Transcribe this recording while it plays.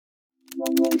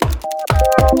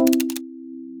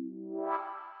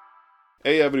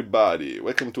Hey everybody,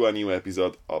 welcome to a new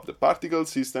episode of the Particle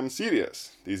System series.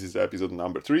 This is episode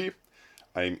number 3.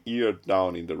 I'm here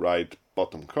down in the right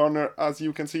bottom corner, as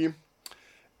you can see.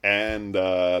 And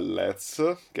let's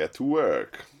get to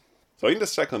work. So in the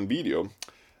second video,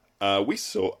 we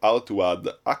saw how to add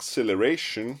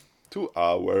acceleration to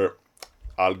our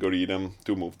algorithm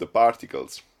to move the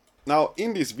particles. Now,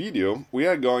 in this video, we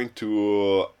are going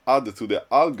to add to the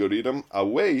algorithm a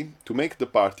way to make the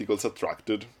particles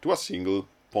attracted to a single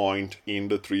point in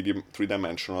the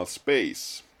three-dimensional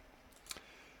space.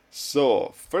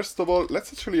 So, first of all,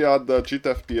 let's actually add the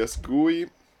GTFPS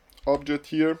GUI object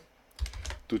here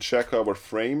to check our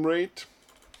frame rate.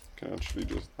 Can actually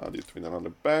just add it with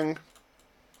another bang.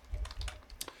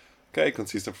 Okay,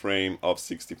 consistent frame of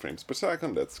 60 frames per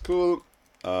second, that's cool.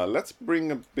 Let's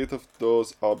bring a bit of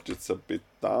those objects a bit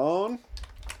down.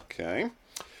 Okay.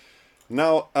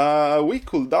 Now, we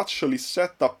could actually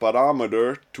set a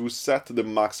parameter to set the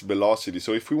max velocity.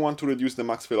 So if we want to reduce the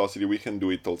max velocity, we can do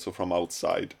it also from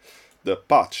outside the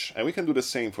patch. And we can do the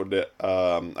same for the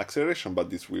acceleration,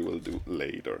 but this we will do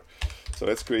later. So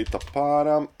let's create a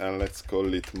param and let's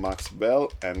call it max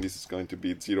vel. And this is going to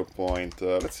be let's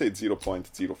say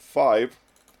 0.05.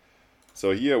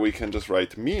 So here we can just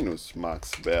write minus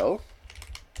max vel,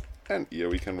 and here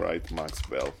we can write max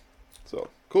vel. So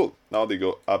cool. Now they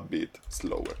go a bit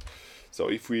slower. So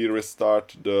if we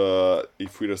restart the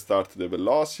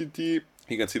velocity,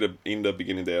 you can see that in the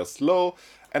beginning they are slow,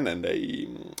 and then they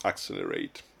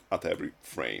accelerate at every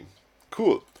frame.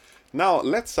 Cool. Now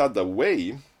let's add a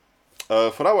way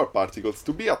for our particles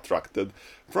to be attracted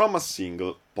from a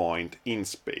single point in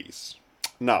space.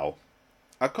 Now,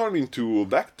 according to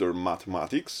vector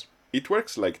mathematics, it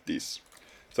works like this.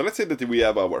 So let's say that we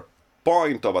have our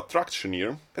point of attraction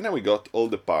here, and then we got all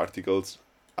the particles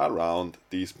around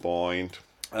this point.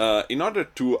 In order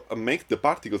to make the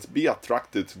particles be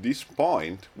attracted to this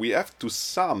point, we have to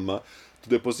sum to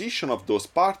the position of those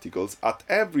particles at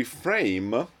every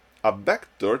frame a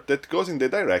vector that goes in the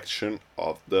direction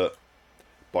of the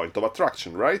point of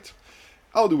attraction, right?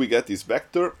 How do we get this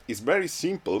vector? It's very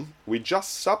simple. We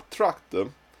just subtract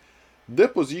the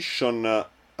position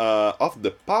of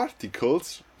the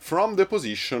particles from the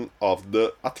position of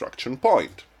the attraction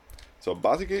point. So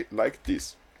basically like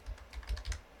this.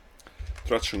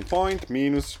 Attraction point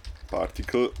minus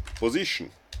particle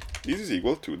position. This is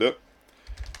equal to the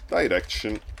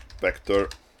direction vector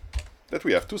that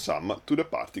we have to sum to the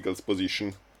particle's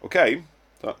position. Okay?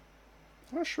 So,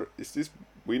 I'm not sure. Is this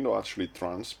window actually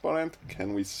transparent?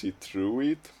 Can we see through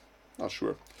it? Not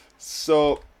sure.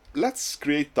 So let's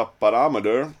create a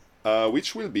parameter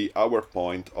which will be our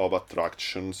point of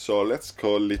attraction. So let's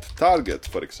call it target,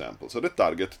 for example. So the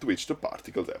target to which the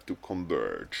particles have to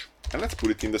converge. And let's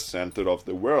put it in the center of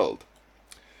the world.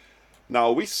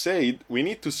 Now we said we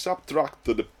need to subtract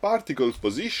the particle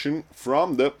position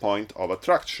from the point of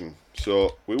attraction.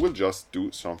 So we will just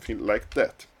do something like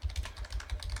that.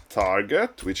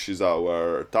 Target, which is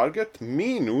our target,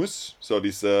 minus, so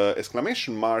this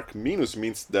exclamation mark minus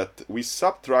means that we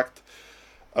subtract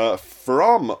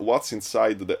from what's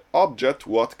inside the object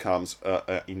what comes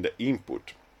in the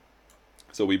input.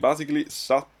 So we basically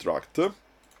subtract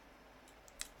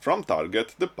from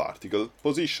target the particle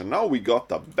position. Now we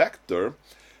got a vector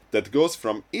that goes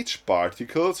from each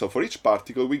particle, so for each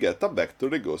particle we get a vector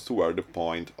that goes toward the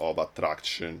point of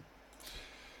attraction.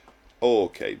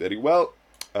 Okay, very well.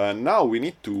 Now we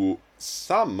need to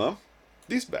sum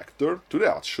this vector to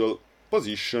the actual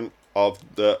position of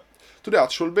to the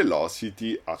actual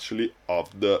velocity actually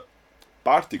of the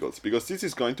particles, because this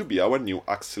is going to be our new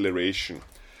acceleration.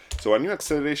 So our new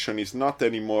acceleration is not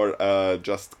anymore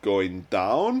just going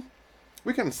down.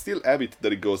 We can still have it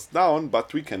that it goes down,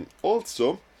 but we can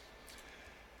also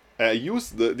use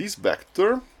this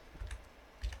vector.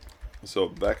 So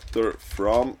vector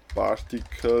from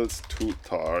particles to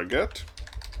target.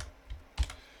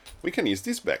 We can use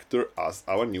this vector as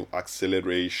our new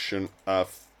acceleration.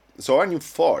 So our new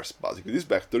force, basically. This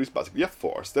vector is basically a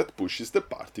force that pushes the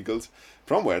particles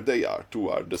from where they are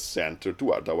toward the center,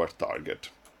 toward our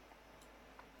target.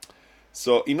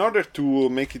 So in order to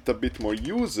make it a bit more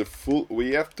useful,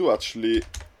 we have to actually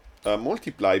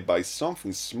multiply by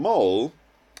something small.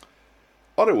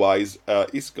 Otherwise,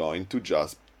 it's going to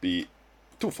just be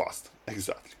too fast.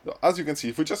 Exactly. So as you can see,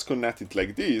 if we just connect it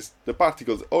like this, the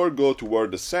particles all go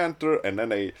toward the center, and then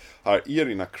they are here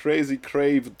in a crazy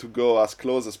crave to go as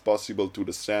close as possible to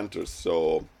the center.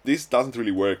 So this doesn't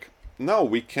really work. Now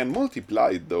we can multiply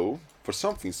it though for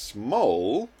something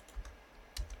small,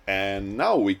 And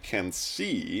now we can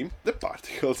see the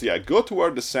particles, go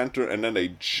toward the center and then they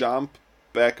jump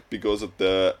back because of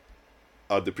the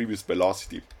previous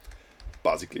velocity,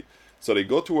 basically. So they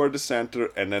go toward the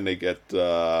center and then they get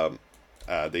the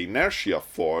inertia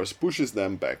force pushes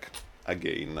them back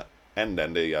again, and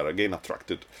then they are again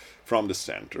attracted from the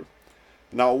center.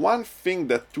 Now, one thing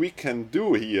that we can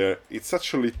do here is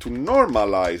actually to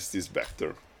normalize this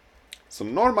vector. So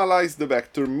normalize the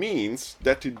vector means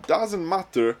that it doesn't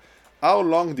matter how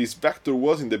long this vector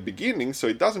was in the beginning, so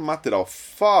it doesn't matter how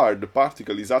far the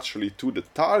particle is actually to the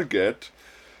target,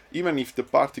 even if the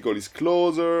particle is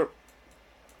closer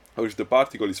or if the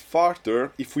particle is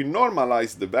farther. If we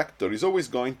normalize the vector, it's always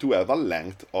going to have a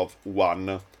length of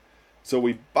 1. So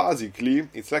we basically,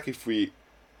 it's like if we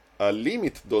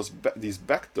limit these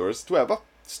vectors to have a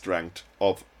strength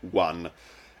of 1.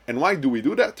 And why do we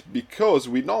do that? Because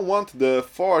we don't want the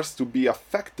force to be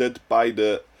affected by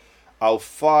how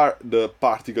far the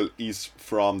particle is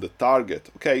from the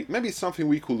target. Okay, maybe it's something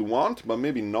we could want, but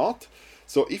maybe not.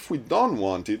 So if we don't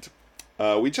want it,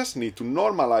 we just need to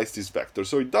normalize this vector.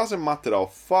 So it doesn't matter how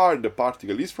far the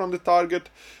particle is from the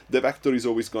target, the vector is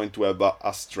always going to have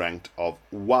a strength of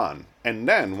 1. And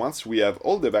then, once we have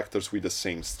all the vectors with the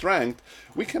same strength,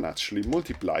 we can actually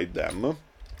multiply them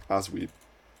as we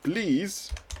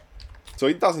please. So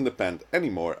it doesn't depend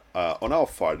anymore on how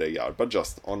far they are, but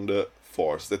just on the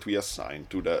force that we assign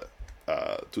to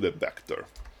the vector.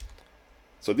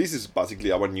 So this is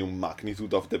basically our new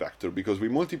magnitude of the vector, because we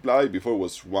multiply, before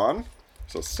was 1,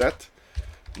 so set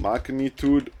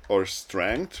magnitude or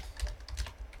strength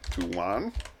to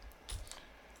 1,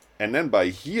 and then by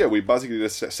here we basically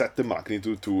just set the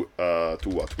magnitude to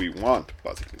what we want,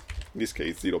 basically. In this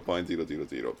case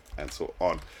 0.000 and so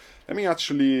on. Let me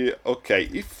actually, okay,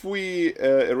 if we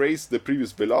erase the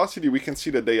previous velocity, we can see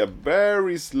that they are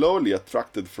very slowly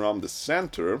attracted from the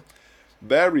center,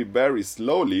 very, very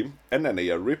slowly, and then they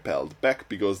are repelled back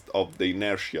because of the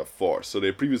inertia force. So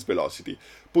the previous velocity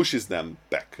pushes them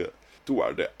back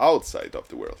toward the outside of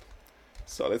the world.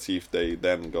 So let's see if they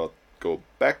then go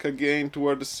back again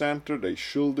toward the center. They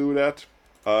should do that.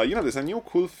 There's a new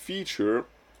cool feature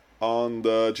on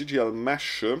the GGL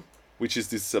mesh, which is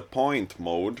this point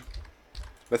mode.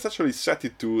 Let's actually set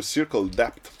it to circle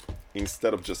depth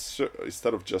instead of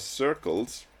just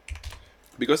circles,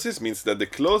 because this means that the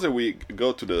closer we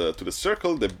go to the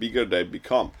circle, the bigger they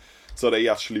become. So they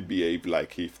actually behave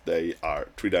like if they are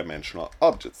three-dimensional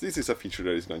objects. This is a feature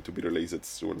that is going to be released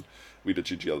soon with the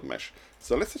GGL mesh.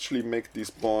 So let's actually make this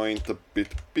point a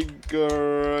bit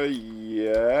bigger.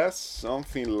 Yes,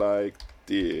 something like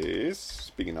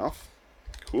this. Big enough.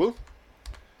 Cool.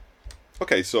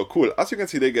 Okay, so cool. As you can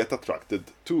see, they get attracted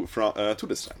to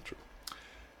the center.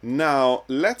 Now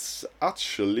let's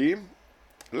actually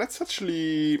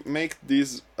make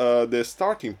this the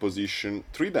starting position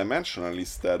three-dimensional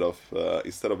instead of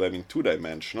having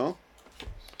two-dimensional.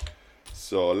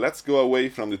 So let's go away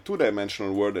from the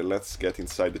two-dimensional world and let's get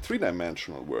inside the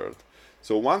three-dimensional world.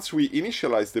 So once we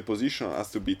initialize the position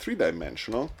as to be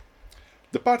three-dimensional,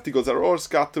 the particles are all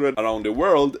scattered around the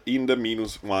world in the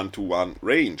 -1 to 1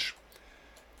 range.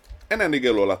 And then they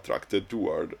get all attracted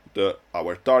toward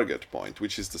our target point,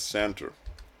 which is the center.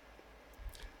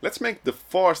 Let's make the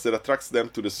force that attracts them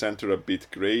to the center a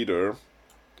bit greater, a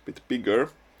bit bigger.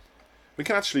 We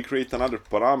can actually create another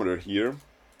parameter here,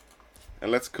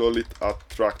 and let's call it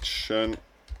attraction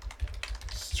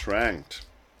strength.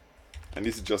 And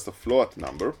this is just a float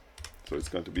number, so it's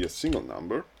going to be a single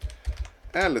number.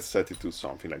 And let's set it to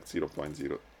something like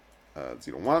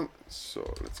 0.001. So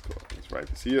let's write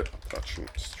this here, attraction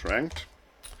strength.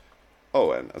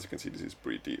 Oh, and as you can see, this is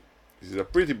a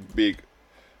pretty big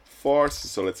force,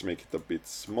 so let's make it a bit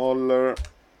smaller,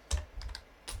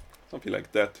 something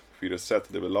like that. If we reset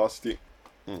the velocity,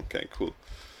 okay, cool.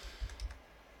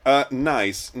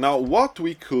 Nice. Now what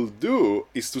we could do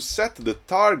is to set the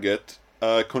target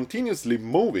continuously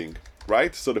moving,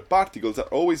 right? So the particles are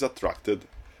always attracted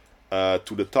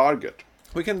to the target.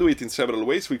 We can do it in several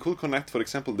ways. We could connect, for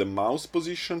example, the mouse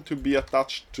position to be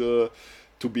attached to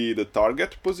be the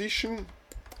target position.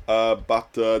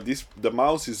 But the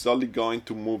mouse is only going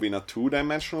to move in a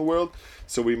two-dimensional world,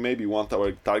 so we maybe want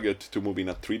our target to move in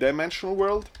a three-dimensional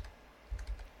world.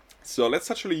 So let's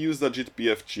actually use the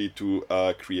JIT-BFG to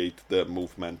create the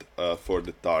movement for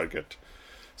the target.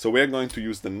 So we're going to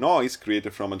use the noise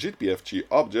created from a JIT-BFG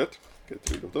object, get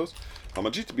rid of those, from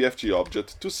a JIT-BFG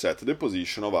object to set the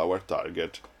position of our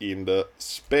target in the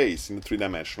space, in the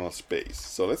three-dimensional space.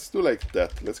 So let's do like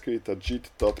that. Let's create a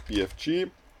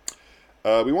JIT.BFG.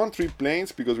 We want 3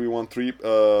 planes because we want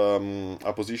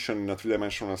a position in a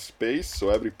three-dimensional space, so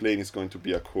every plane is going to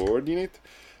be a coordinate.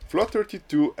 float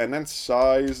 32 and then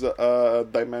size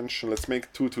dimension, let's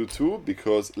make 2 to 2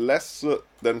 because less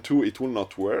than 2 it will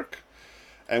not work.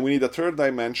 And we need a third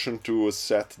dimension to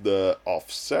set the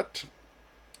offset.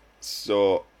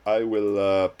 So I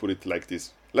will put it like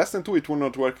this. Less than 2 it will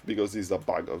not work because this is a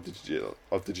bug of the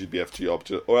GBFG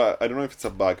object. Or I don't know if it's a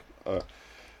bug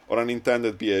or an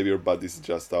intended behavior, but this is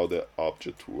just how the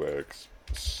object works.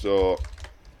 So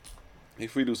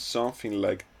if we do something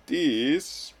like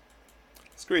this,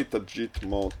 let's create a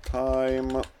gitmo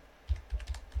time.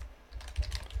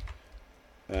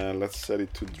 And let's set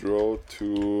it to draw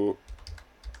to,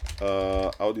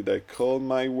 how did I call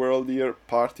my world here?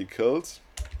 Particles.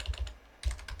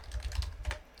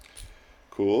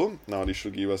 Cool. Now this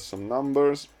should give us some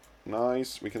numbers.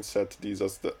 Nice. We can set these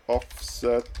as the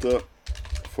offset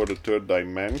for the third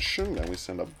dimension. Then we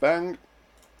send a bang.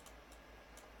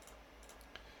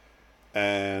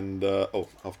 And oh,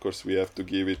 of course we have to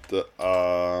give it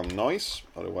noise,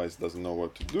 otherwise it doesn't know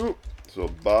what to do. So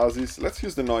basis, let's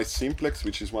use the noise simplex,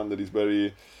 which is one that is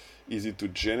very easy to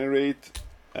generate,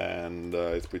 and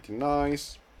it's pretty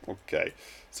nice. Okay,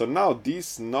 so now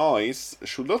this noise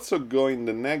should also go in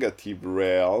the negative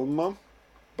realm,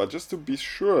 but just to be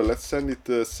sure, let's send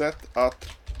it set at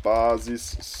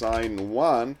basis sign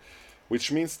 1,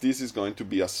 which means this is going to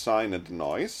be a signed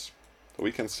noise. So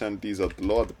we can send these at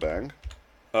load bang,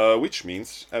 which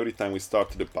means every time we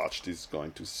start the patch, this is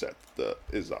going to set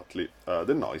exactly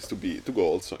the noise to go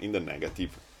also in the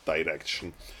negative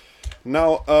direction.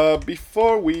 Now,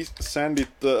 before we send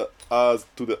it as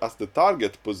the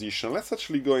target position, let's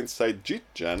actually go inside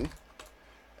JITGen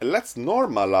and let's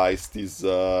normalize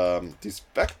this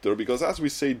vector, because as we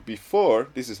said before,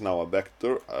 this is now a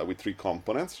vector with 3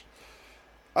 components.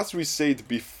 As we said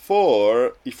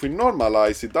before, if we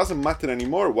normalize, it doesn't matter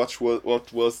anymore what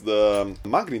was the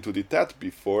magnitude it had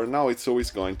before. Now it's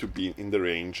always going to be in the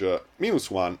range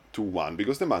 -1 to 1,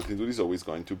 because the magnitude is always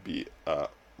going to be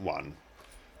 1.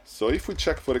 So if we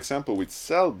check, for example, with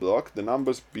cell block, the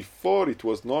numbers before it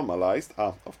was normalized,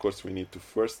 of course we need to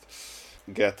first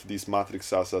get this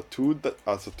matrix as a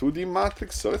 2D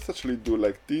matrix. So let's actually do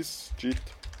like this,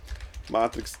 JIT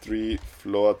matrix 3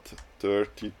 float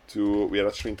 32. We are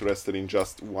actually interested in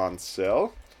just one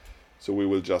cell, so we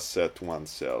will just set one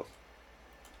cell,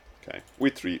 okay,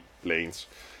 with 3 planes.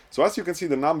 So as you can see,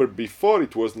 the number before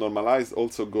it was normalized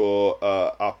also go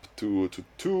up to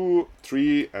 2,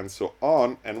 3, and so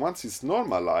on. And once it's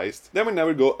normalized, they will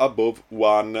never go above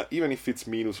 1. Even if it's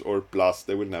minus or plus,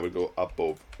 they will never go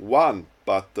above 1.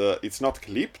 But it's not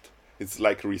clipped, it's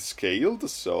like rescaled,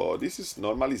 so this is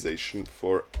normalization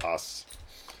for us.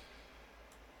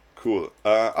 Cool.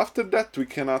 After that, we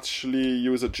can actually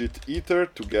use a JIT ether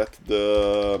to get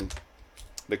the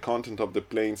content of the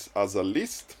planes as a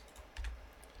list.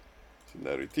 So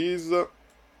there it is.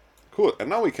 Cool. And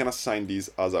now we can assign these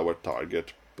as our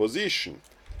target position.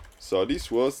 So this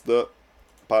was the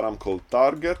param called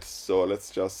target. So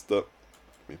let's just let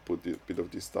me put a bit of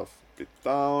this stuff a bit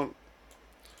down.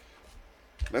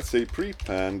 Let's say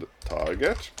prepend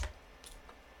target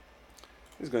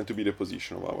is going to be the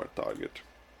position of our target.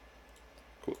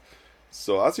 Cool.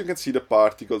 So as you can see, the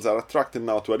particles are attracted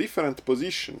now to a different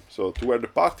position, so to where the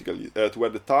to where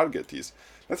the target is.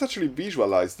 Let's actually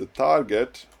visualize the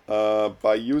target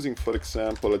by using, for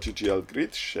example, a GGL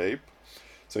grid shape.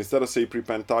 So instead of say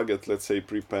prepend target, let's say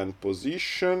prepend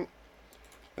position.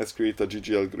 Let's create a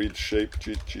GGL grid shape,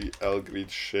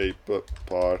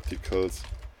 particles.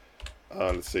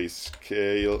 Let's say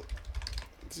scale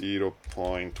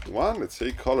 0.1. Let's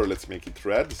say color, let's make it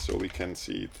red so we can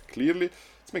see it clearly.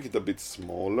 Let's make it a bit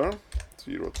smaller,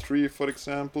 0.3 for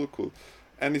example. Cool.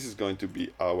 And this is going to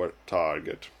be our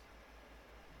target.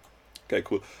 Okay,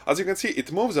 cool. As you can see,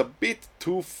 it moves a bit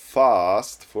too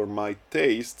fast for my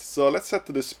taste, so let's set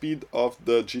the speed of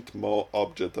the Gitmo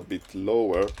object a bit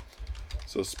lower.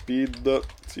 So speed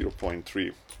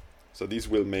 0.3. So this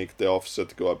will make the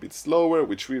offset go a bit slower,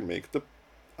 which will make the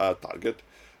target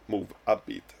move a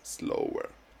bit slower.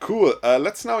 Cool.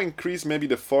 Let's now increase maybe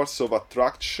the force of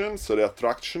attraction, so the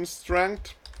attraction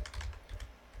strength.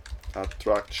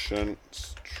 Attraction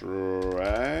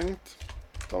strength,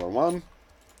 $1.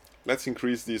 Let's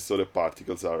increase this so the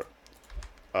particles are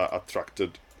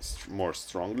attracted more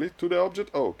strongly to the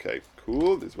object. Okay,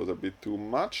 cool. This was a bit too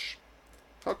much.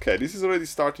 Okay, this is already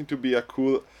starting to be a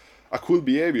cool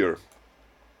behavior,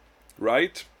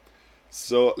 right?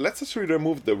 So let's actually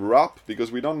remove the wrap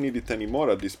because we don't need it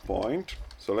anymore at this point.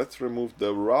 So let's remove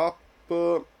the wrap.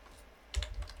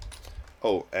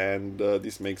 Oh, and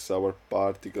this makes our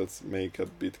particles make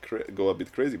go a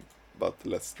bit crazy, but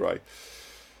let's try.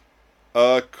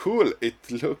 Cool.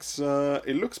 It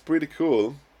looks pretty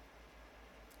cool.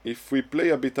 if we play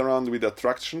a bit around with the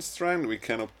attraction strand, we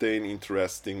can obtain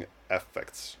interesting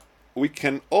effects. We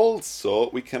can also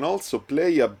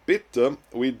play a bit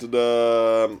with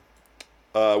the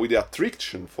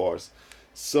attraction force.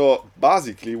 So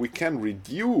basically, we can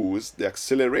reduce the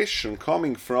acceleration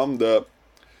coming from the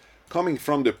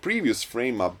previous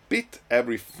frame a bit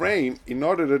every frame in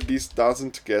order that this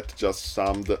doesn't get just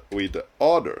summed with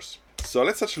others. So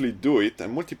let's actually do it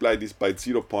and multiply this by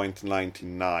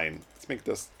 0.99. Let's make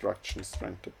the attraction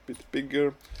strength a bit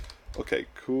bigger. Okay,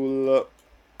 cool.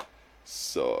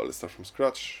 So let's start from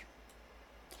scratch.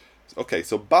 Okay,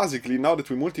 so basically now that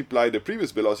we multiply the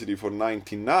previous velocity for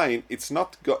 99, it's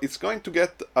going to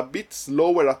get a bit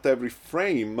slower at every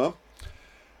frame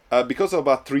because of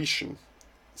attrition.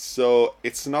 So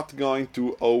it's not going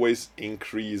to always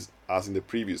increase as in the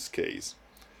previous case,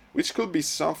 which could be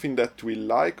something that we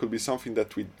like, could be something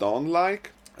that we don't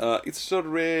like. It's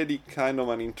already kind of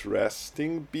an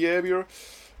interesting behavior,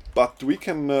 but we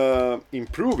can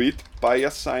improve it by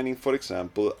assigning, for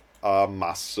example, a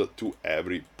mass to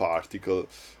every particle,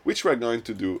 which we're going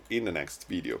to do in the next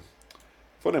video.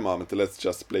 For the moment, let's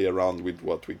just play around with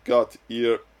what we got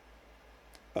here,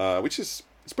 which is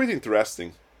pretty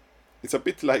interesting. It's a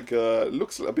bit like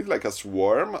looks a bit like a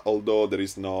swarm, although there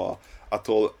is no at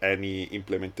all any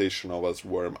implementation of a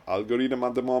swarm algorithm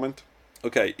at the moment.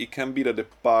 Okay, it can be that the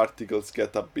particles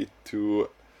get a bit too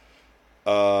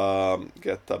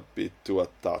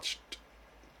attached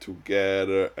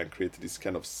together and create this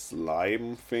kind of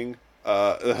slime thing.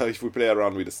 If we play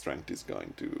around with the strength, it's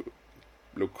going to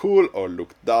look cool or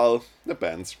look dull.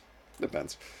 Depends.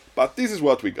 But this is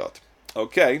what we got.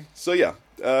 Okay, so yeah,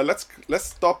 let's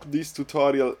stop this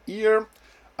tutorial here.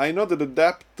 I know that the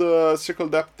depth, circle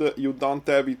depth, you don't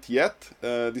have it yet.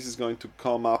 This is going to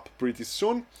come up pretty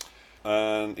soon.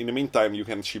 And in the meantime, you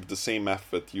can achieve the same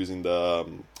effort using the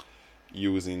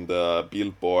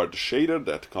billboard shader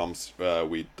that comes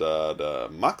with the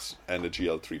max and the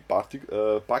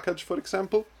GL3 package, for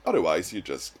example. Otherwise, you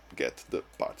just get the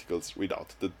particles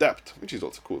without the depth, which is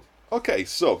also cool. Okay,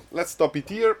 so let's stop it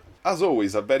here. As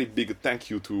always, a very big thank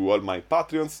you to all my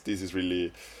Patreons. This is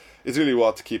really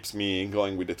what keeps me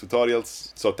going with the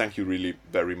tutorials. So thank you really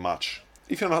very much.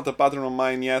 If you're not a patron of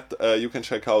mine yet, you can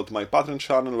check out my Patreon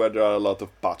channel where there are a lot of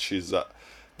patches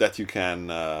that you can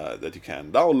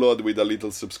download with a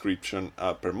little subscription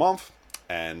per month,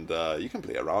 and you can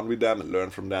play around with them and learn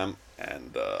from them,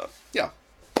 and yeah,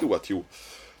 do what you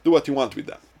want with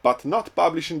them, but not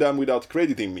publishing them without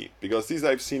crediting me, because this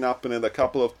I've seen happen a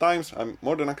couple of times,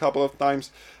 more than a couple of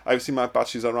times. I've seen my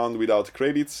patches around without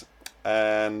credits,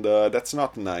 and that's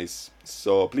not nice.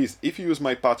 So please, if you use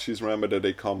my patches, remember that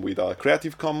they come with a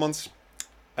Creative Commons,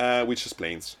 which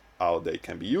explains how they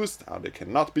can be used, how they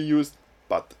cannot be used,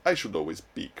 but I should always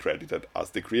be credited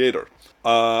as the creator.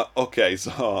 Okay,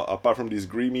 so apart from this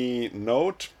grimy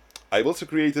note, I've also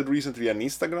created recently an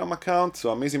Instagram account, so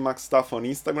Amazing Max Stuff on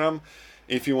Instagram.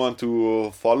 If you want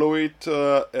to follow it,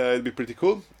 it'd be pretty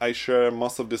cool. I share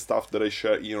most of the stuff that I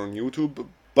share here on YouTube,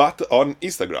 but on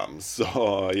Instagram,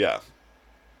 so yeah.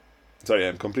 Sorry,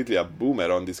 I'm completely a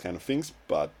boomer on these kind of things,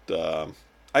 but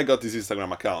I got this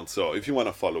Instagram account, so if you want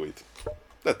to follow it,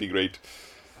 that'd be great.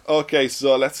 Okay,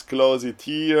 so let's close it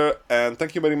here, and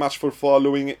thank you very much for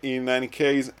following in any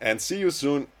case, and see you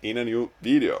soon in a new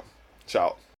video.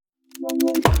 Ciao!